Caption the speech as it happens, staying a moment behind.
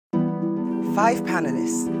5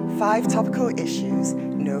 panelists, 5 topical issues,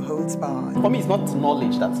 no holds barred. For me, it's not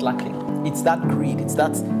knowledge that's lacking. It's that greed, it's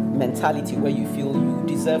that mentality where you feel you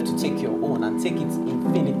deserve to take your own and take it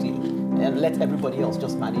infinitely and let everybody else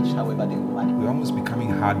just manage however they will manage. We're almost becoming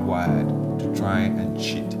hardwired to try and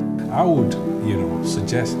cheat. I would,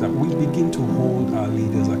 suggest that we begin to hold our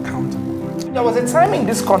leaders accountable. There was a time in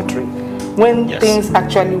this country when things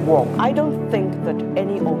actually work. I don't think that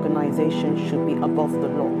any organization should be above the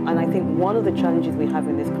law. And I think one of the challenges we have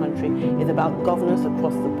in this country is about governance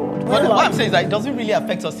across the board. What I'm saying is that it doesn't really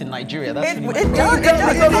affect us in Nigeria. That's It does.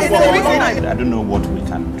 I don't know what we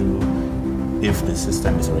can do if the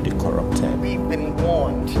system is already corrupted. We've been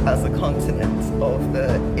warned as a continent of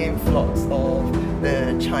the influx of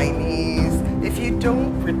the Chinese. If you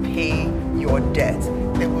don't repay your debt,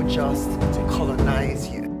 they will just colonize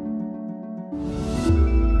you.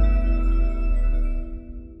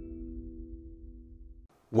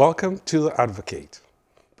 Welcome to The Advocate.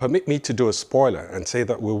 Permit me to do a spoiler and say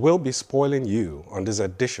that we will be spoiling you on this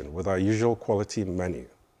edition with our usual quality menu.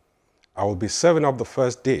 I will be serving up the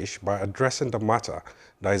first dish by addressing the matter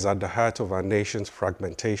that is at the heart of our nation's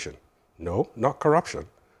fragmentation. No, not corruption,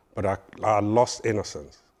 but our lost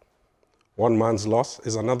innocence. One man's loss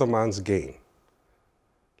is another man's gain.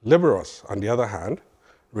 Liberals, on the other hand,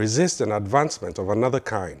 resist an advancement of another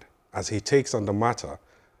kind as he takes on the matter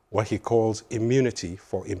what he calls immunity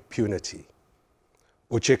for impunity.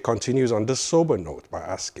 Uche continues on this sober note by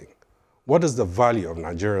asking, what is the value of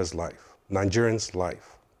Nigeria's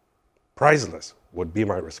life? Priceless would be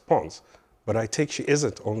my response, but I take she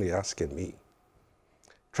isn't only asking me.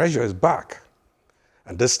 Treasure is back,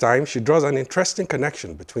 and this time she draws an interesting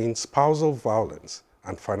connection between spousal violence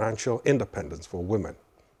and financial independence for women.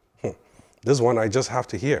 This one I just have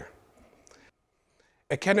to hear.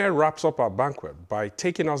 Ekene wraps up our banquet by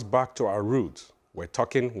taking us back to our roots. We're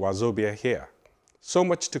talking Wazobia here. So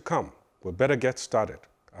much to come. We better get started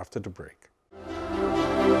after the break.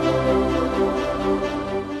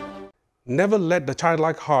 Never let the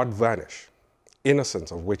childlike heart vanish,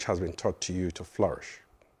 innocence of which has been taught to you to flourish.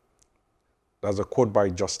 That's a quote by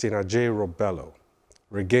Justina J. Robello,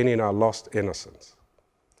 Regaining Our Lost Innocence.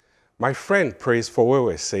 My friend Praise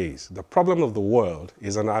Fowewe says, the problem of the world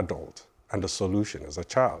is an adult, and the solution is a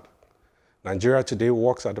child. Nigeria today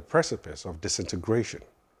walks at the precipice of disintegration.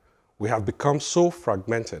 We have become so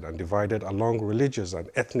fragmented and divided along religious and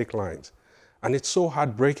ethnic lines, and it's so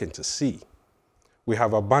heartbreaking to see. We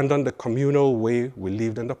have abandoned the communal way we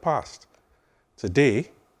lived in the past. Today,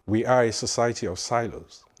 we are a society of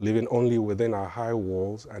silos, living only within our high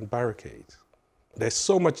walls and barricades. There's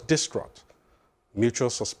so much distrust, mutual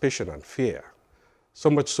suspicion and fear. So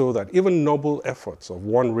much so that even noble efforts of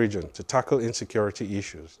one region to tackle insecurity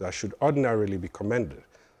issues that should ordinarily be commended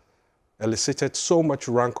elicited so much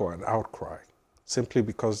rancor and outcry simply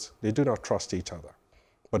because they do not trust each other.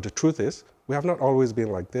 But the truth is, we have not always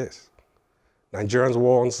been like this. Nigerians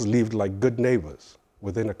once lived like good neighbors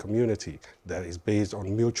within a community that is based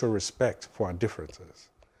on mutual respect for our differences.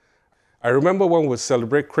 I remember when we would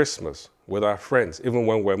celebrate Christmas with our friends, even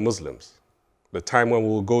when we're Muslims. The time when we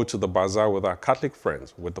will go to the bazaar with our Catholic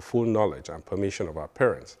friends with the full knowledge and permission of our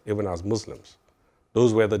parents, even as Muslims.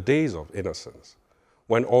 Those were the days of innocence,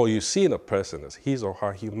 when all you see in a person is his or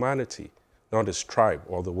her humanity, not his tribe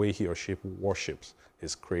or the way he or she worships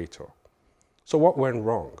his creator. So what went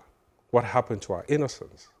wrong? What happened to our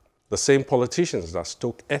innocence? The same politicians that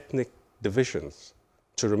stoke ethnic divisions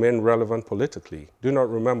to remain relevant politically do not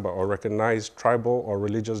remember or recognize tribal or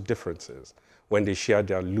religious differences when they share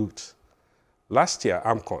their loot. Last year,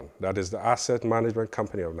 AMCON, that is the Asset Management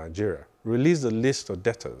Company of Nigeria, released a list of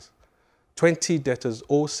debtors. 20 debtors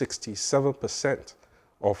owe 67%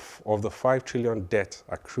 of the 5 trillion debt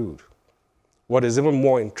accrued. What is even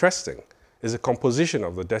more interesting is the composition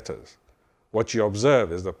of the debtors. What you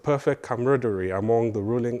observe is the perfect camaraderie among the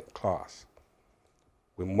ruling class.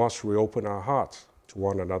 We must reopen our hearts to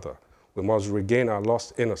one another. We must regain our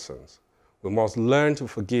lost innocence. We must learn to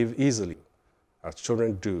forgive easily, as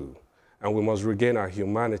children do. And we must regain our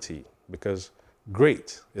humanity, because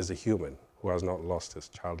great is a human who has not lost his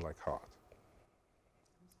childlike heart.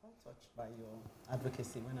 I was quite touched by your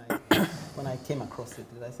advocacy when I came across it.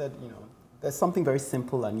 I said, there's something very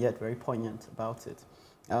simple and yet very poignant about it.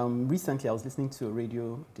 Recently, I was listening to a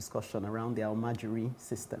radio discussion around the Almajiri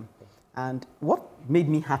system. And what made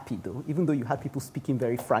me happy, though, even though you had people speaking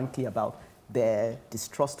very frankly about their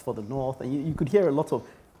distrust for the North, and you could hear a lot of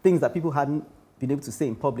things that people hadn't been able to say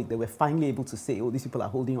in public, they were finally able to say, oh, these people are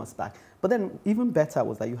holding us back. But then even better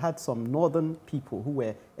was that you had some northern people who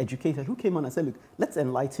were educated who came on and said, look, let's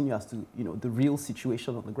enlighten you as to the real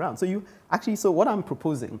situation on the ground. So what I'm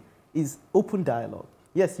proposing is open dialogue.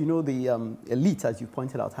 Yes, you know, the elite, as you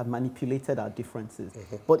pointed out, have manipulated our differences.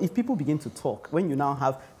 But if people begin to talk, when you now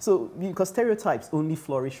have, so because stereotypes only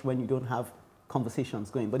flourish when you don't have conversations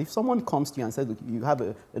going. But if someone comes to you and says, look, you have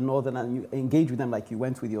a northern and you engage with them like you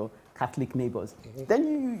went with your Catholic neighbors,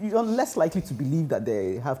 then you're less likely to believe that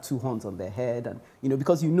they have two horns on their head, and you know,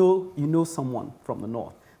 because you know someone from the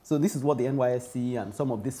north. So this is what the NYSC and some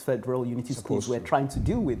of these federal unity schools were trying to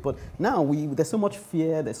deal with. But now there's so much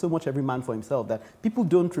fear, there's so much every man for himself that people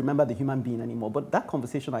don't remember the human being anymore. But that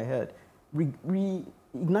conversation I heard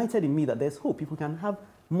reignited in me that there's hope. People can have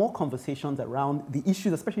more conversations around the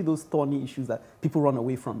issues, especially those thorny issues that people run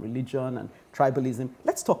away from, religion and tribalism.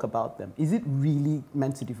 Let's talk about them. Is it really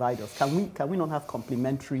meant to divide us? Can we not have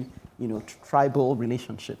complementary, you know, tribal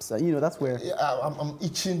relationships? You know, that's where... Yeah, I'm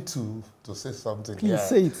itching to say something. Please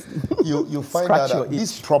say it. You find out that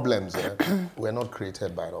these problems were not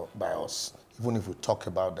created by us, even if we talk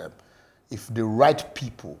about them. If the right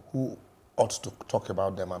people who ought to talk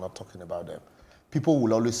about them are not talking about them, people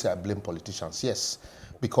will always say, I blame politicians. Yes,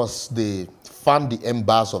 because they fanned the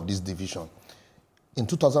embers of this division. In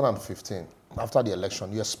 2015, after the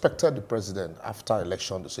election, you expected the president, after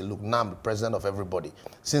election, to say, look, now I'm the president of everybody,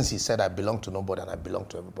 since he said I belong to nobody and I belong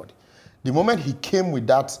to everybody. The moment he came with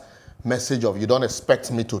that message of, you don't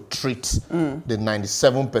expect me to treat the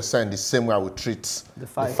 97% the same way I would treat the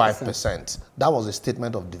 5%, that was a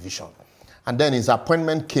statement of division. And then his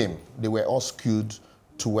appointment came, they were all skewed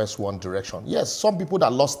towards one direction. Yes, some people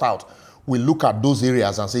that lost out will look at those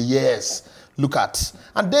areas and say, yes, look at.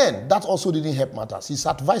 And then that also didn't help matters. His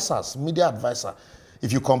advisors, media advisor,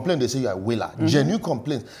 if you complain, they say you're a whaler. Genuine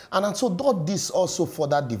complaints. And so this also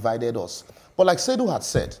further divided us. But like Saidu had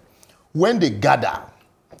said, when they gather,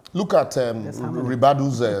 look at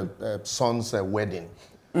Ribadu's son's wedding.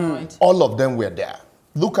 Right. All of them were there.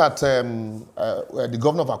 Look at the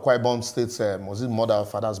governor of Akwa Ibom State, was his mother,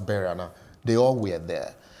 father's burial now. They all were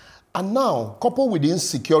there. And now, coupled with the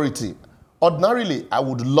insecurity, ordinarily, I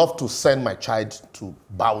would love to send my child to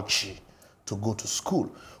Bauchi to go to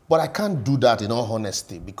school. But I can't do that in all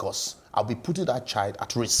honesty because I'll be putting that child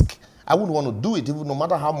at risk. I wouldn't want to do it, even no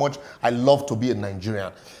matter how much I love to be a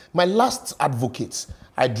Nigerian. My last advocate,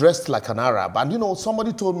 I dressed like an Arab. And, you know,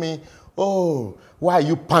 somebody told me, oh, why are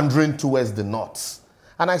you pandering towards the North?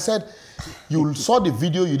 And I said, you saw the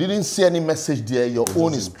video, you didn't see any message there, your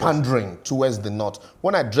own is pandering towards the North.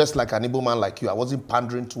 When I dressed like an Igbo man like you, I wasn't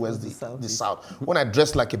pandering towards the South. When I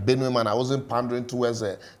dressed like a Benue man, I wasn't pandering towards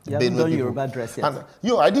the Benue people. Yoruba dress yet. And,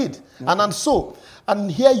 you know, I did.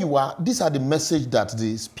 And here you are, these are the message that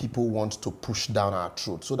these people want to push down our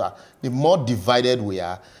throat, so that the more divided we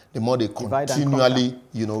are, the more they continually,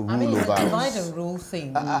 you know, rule over us. Divide and rule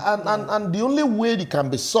thing. And the only way it can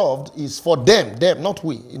be solved is for them, not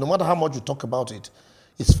we. No matter how much you talk about it,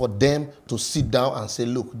 it's for them to sit down and say,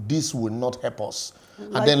 look, this will not help us.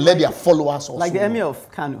 And then let their followers also. Like the Emir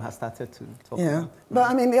of Kano has started to talk about. But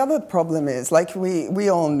I mean, the other problem is, like we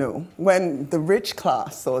all know, when the rich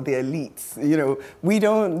class or the elites, you know, we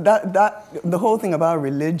don't, the whole thing about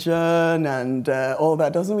religion and all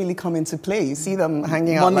that doesn't really come into play. You see them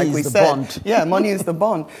hanging out, like we said. Money is the bond. Yeah, money is the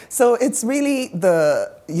bond. So it's really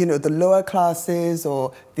the, you know, the lower classes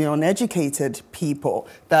or the uneducated people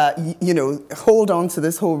that, you know, hold on to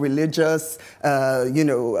this whole religious, you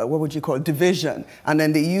know, what would you call it, division. And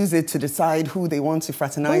then they use it to decide who they want to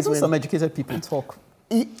fraternize with. Some educated people talk.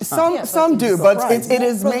 Some do, but it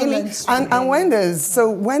is mainly, and when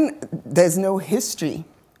there's no history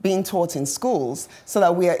being taught in schools, so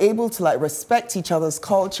that we are able to like respect each other's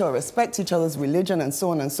culture, respect each other's religion, and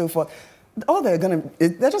so on and so forth. They're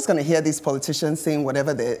just gonna hear these politicians saying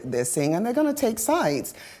whatever they're saying, and they're gonna take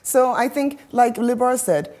sides. So I think, like Libera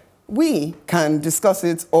said, we can discuss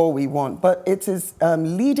it all we want, but it is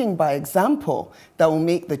leading by example that will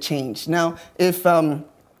make the change. Now, if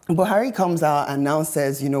Buhari comes out and now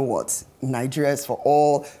says, you know what, Nigeria is for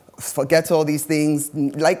all, forget all these things,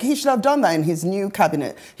 like he should have done that in his new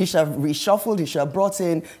cabinet. He should have reshuffled, he should have brought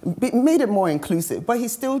in, made it more inclusive, but he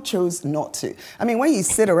still chose not to. I mean, when you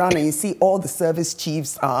sit around and you see all the service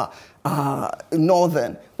chiefs are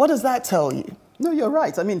northern, what does that tell you? No, you're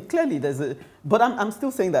right. I mean, clearly there's a, but I'm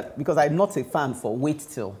still saying that because I'm not a fan for wait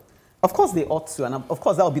till. Of course they ought to, and of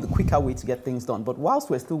course that would be the quicker way to get things done. But whilst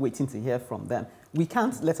we're still waiting to hear from them, we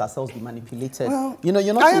can't let ourselves be manipulated. Well, you know,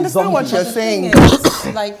 you're not. I understand what you're saying.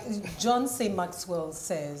 Like John C. Maxwell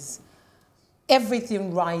says,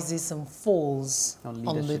 everything rises and falls on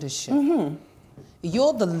leadership. Mm-hmm.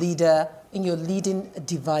 You're the leader, and you're leading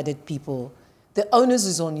divided people. The onus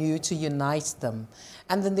is on you to unite them.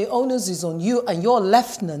 And then the onus is on you and your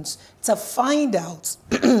lieutenants to find out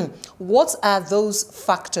what are those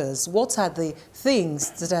factors, what are the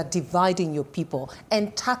things that are dividing your people,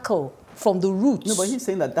 and tackle from the roots. No, but he's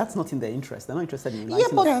saying that that's not in their interest. They're not interested in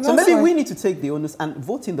uniting. Yeah, so maybe we need to take the onus and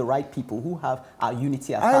vote in the right people who have our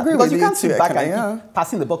unity at heart. I agree because with you can't too, sit back actually, and keep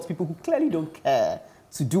passing the buck to people who clearly don't care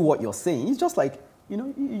to do what you're saying. It's just like, you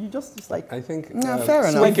know, you just like... I think fair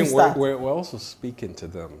enough. We're also speaking to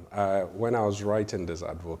them. When I was writing this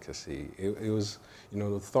advocacy, it was, you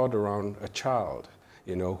know, the thought around a child,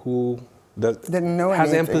 you know, who didn't know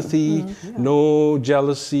has anything. empathy, no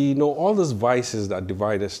jealousy, no all those vices that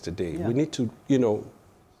divide us today. We need to, you know,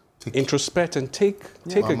 introspect and take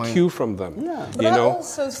a cue from them. But I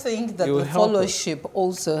also think that the fellowship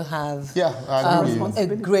also have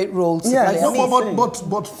a great role to play.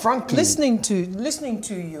 But frankly, listening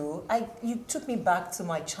to you, you took me back to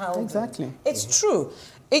my childhood. Exactly. It's true.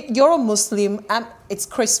 You're a Muslim, it's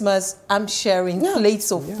Christmas, I'm sharing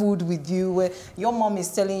plates of food with you, where your mom is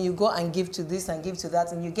telling you, go and give to this and give to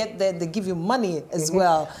that, and you get there, they give you money as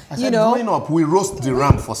well. Growing up, we roast the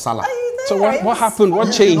ram for Salah. So what happened?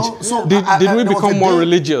 What changed? Did we become more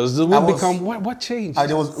religious? Did we become, what changed? We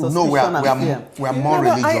are more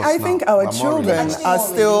religious I think our children are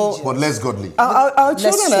still... But less godly. Our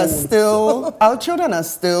children are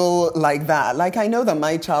still like that. Like, I know that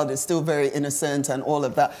my child is still very innocent and all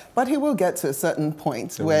of that, but he will get to a certain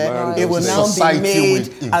point where it will now be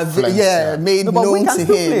made known to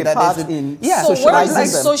him that there's so where is like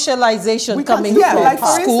socialization coming from? Like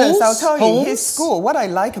for instance, I'll tell you, homes? his school, what I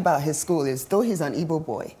like about his school is, though he's an Igbo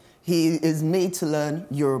boy, he is made to learn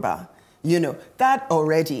Yoruba. You know, that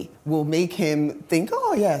already will make him think,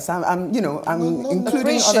 oh yes, I'm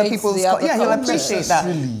including other people's... he'll appreciate that.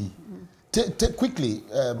 Really. Quickly,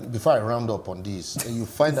 before I round up on this, you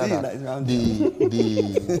find out that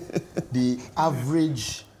the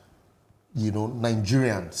average,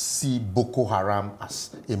 Nigerian see Boko Haram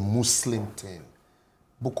as a Muslim thing.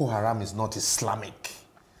 Boko Haram is not Islamic.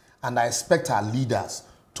 And I expect our leaders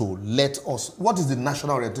to let us... What is the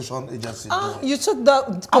National Orientation Agency doing? You took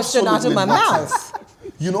that question out of my mouth.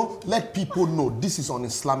 Let people know this is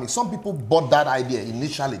un-Islamic. Some people bought that idea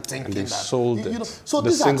initially thinking and they that... sold it. So the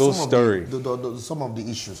these single are some story. Of some of the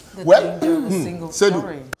issues. Single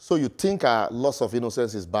story. So you think our loss of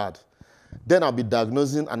innocence is bad. Then I'll be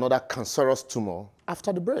diagnosing another cancerous tumor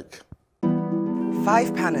after the break.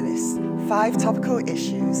 5 panelists, 5 topical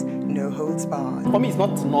issues, no holds barred. For me, it's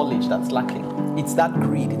not knowledge that's lacking. It's that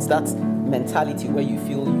greed. It's that mentality where you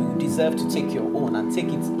feel you deserve to take your own and take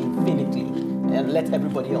it infinitely and let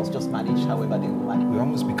everybody else just manage however they will manage. We're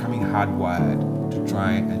almost becoming hardwired to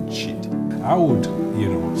try and cheat. I would,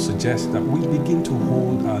 suggest that we begin to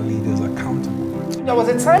hold our leaders accountable. There was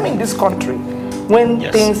a time in this country when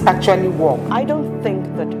things actually work. I don't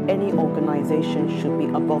think that any organization should be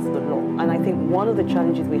above the law. And I think one of the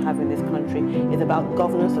challenges we have in this country is about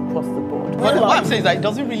governance across the board. What I'm saying is that it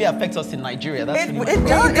doesn't really affect us in Nigeria. That's It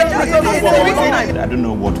does. I don't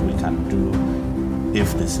know what we can do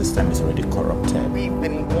if the system is already corrupted. We've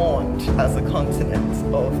been warned as a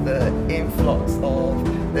continent of the influx of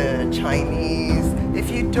the Chinese. If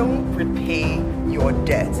you don't repay your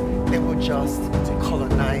debt, they will just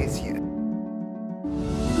colonize you.